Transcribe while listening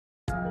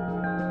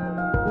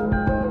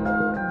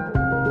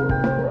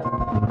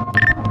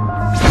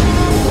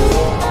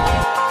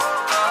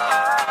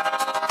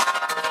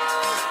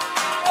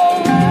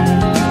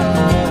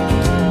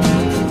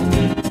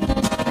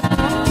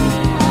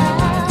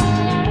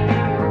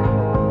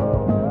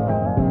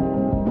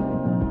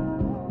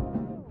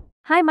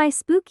Hi my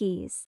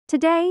spookies.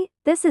 Today,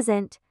 this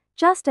isn't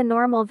just a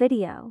normal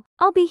video.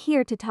 I'll be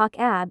here to talk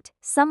abt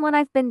someone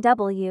I've been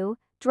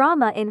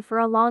drama in for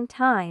a long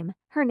time.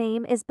 Her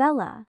name is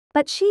Bella.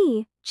 But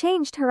she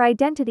changed her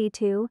identity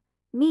to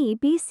me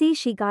BC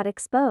she got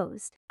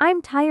exposed.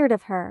 I'm tired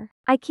of her.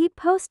 I keep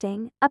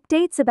posting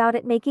updates about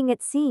it making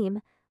it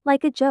seem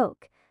like a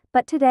joke.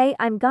 But today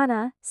I'm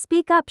gonna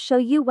speak up, show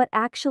you what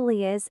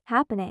actually is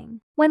happening.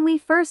 When we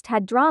first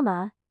had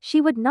drama, she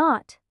would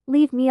not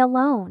leave me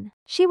alone.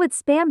 She would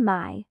spam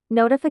my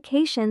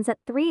notifications at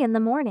 3 in the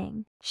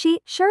morning. She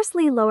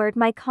surely lowered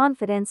my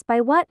confidence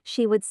by what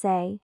she would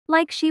say.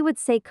 Like she would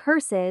say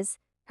curses,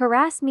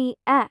 harass me,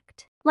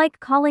 act like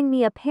calling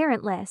me a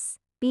parentless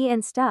B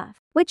and stuff.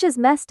 Which is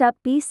messed up.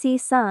 BC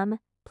some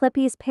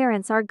Plippy's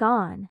parents are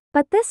gone.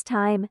 But this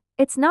time,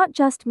 it's not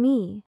just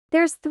me.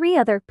 There's 3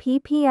 other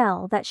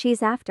PPL that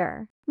she's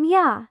after.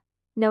 Mia,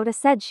 Nota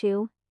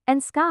Sedshu,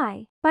 and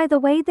Sky. By the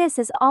way, this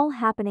is all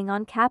happening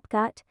on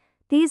Capcut.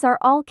 These are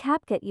all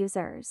Capcut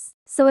users.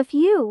 So if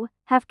you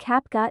have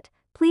Capcut,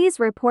 please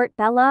report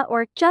Bella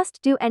or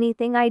just do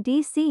anything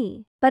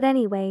IDC. But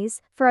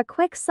anyways, for a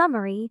quick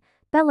summary,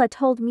 Bella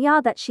told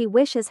Mia that she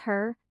wishes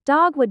her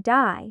dog would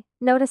die.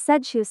 Nota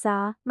Sedshu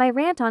saw my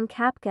rant on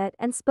Capcut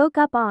and spoke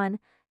up on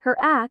her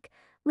act,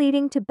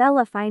 leading to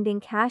Bella finding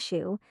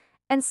Cashew.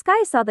 And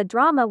Sky saw the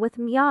drama with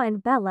Mia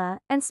and Bella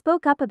and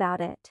spoke up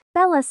about it.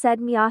 Bella said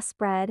Mia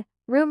spread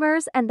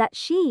rumors and that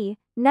she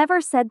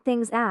never said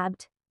things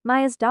abt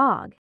Maya's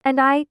dog.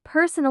 And I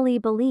personally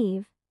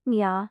believe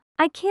Mia.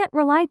 I can't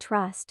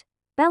trust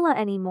Bella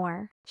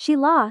anymore. She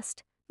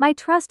lost my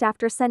trust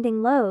after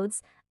sending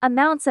loads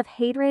amounts of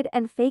hatred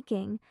and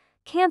faking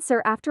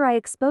cancer after I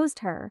exposed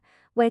her,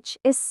 which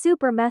is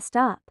super messed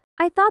up.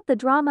 I thought the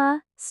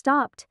drama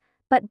stopped,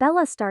 but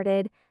Bella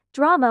started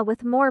drama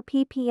with more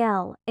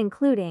PPL,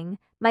 including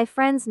my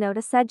friends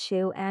Nota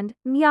Sedshu and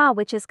Mia,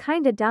 which is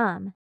kinda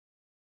dumb.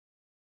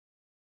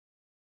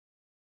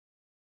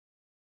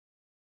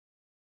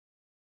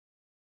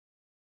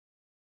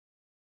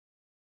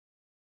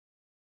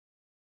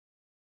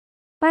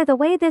 By the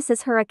way, this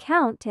is her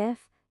account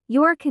if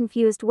you're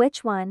confused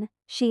which one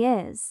she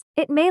is.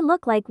 It may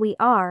look like we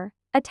are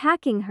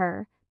attacking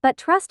her, but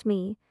trust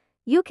me,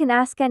 you can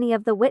ask any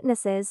of the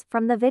witnesses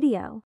from the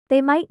video.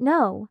 They might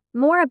know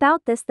more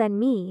about this than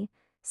me,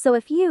 so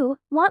if you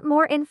want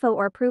more info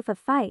or proof of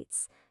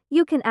fights,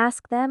 you can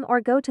ask them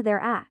or go to their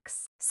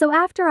acts. So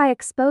after I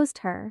exposed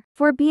her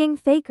for being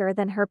faker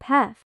than her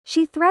pef,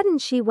 she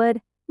threatened she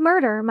would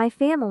murder my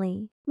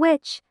family,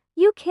 which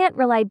you can't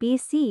rely.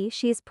 BC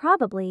she's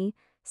probably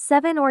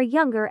 7 or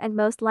younger and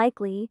most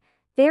likely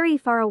very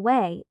far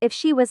away. If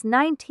she was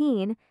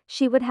 19,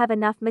 she would have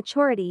enough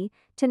maturity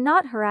to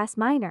not harass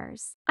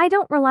minors. I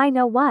don't really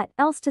know what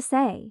else to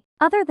say,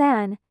 other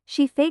than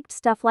she faked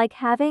stuff like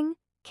having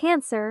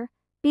cancer,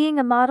 being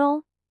a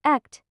model,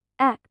 act.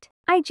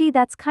 IG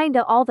that's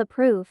kinda all the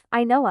proof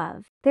I know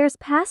of. There's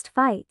past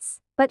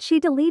fights, but she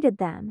deleted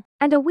them.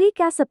 And a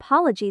weak-ass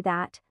apology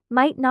that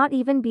might not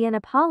even be an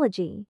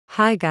apology.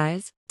 Hi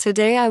guys,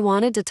 today I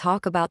wanted to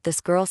talk about this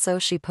girl. So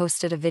she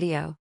posted a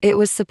video. It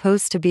was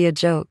supposed to be a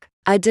joke.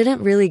 I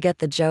didn't really get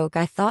the joke.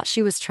 I thought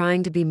she was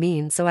trying to be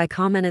mean, so I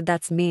commented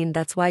that's mean,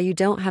 that's why you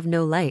don't have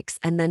no likes.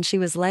 And then she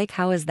was like,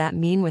 how is that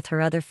mean? With her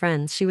other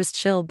friends she was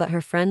chill, but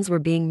her friends were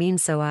being mean,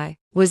 so I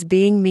was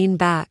being mean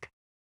back.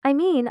 I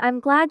mean, I'm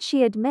glad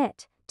she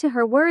admit to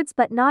her words,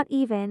 but not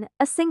even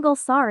a single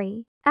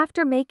sorry.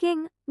 After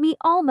making me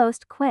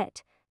almost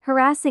quit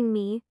harassing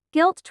me,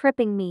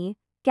 guilt-tripping me,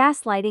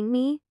 gaslighting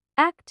me,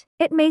 act.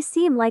 It may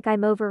seem like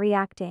I'm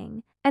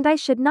overreacting, and I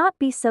should not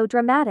be so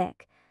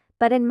dramatic,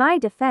 but in my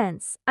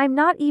defense, I'm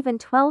not even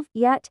 12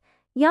 yet.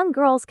 Young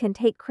girls can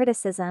take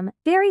criticism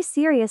very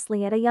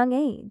seriously at a young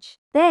age.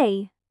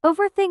 They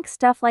overthink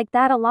stuff like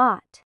that a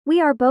lot.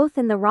 We are both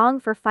in the wrong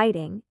for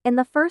fighting in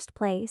the first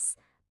place,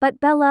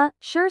 but Bella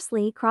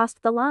surely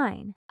crossed the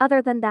line.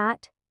 Other than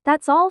that,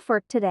 that's all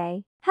for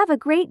today. Have a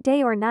great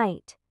day or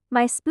night,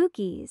 my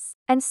spookies,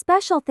 and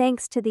special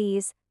thanks to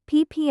these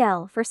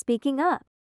PPL for speaking up.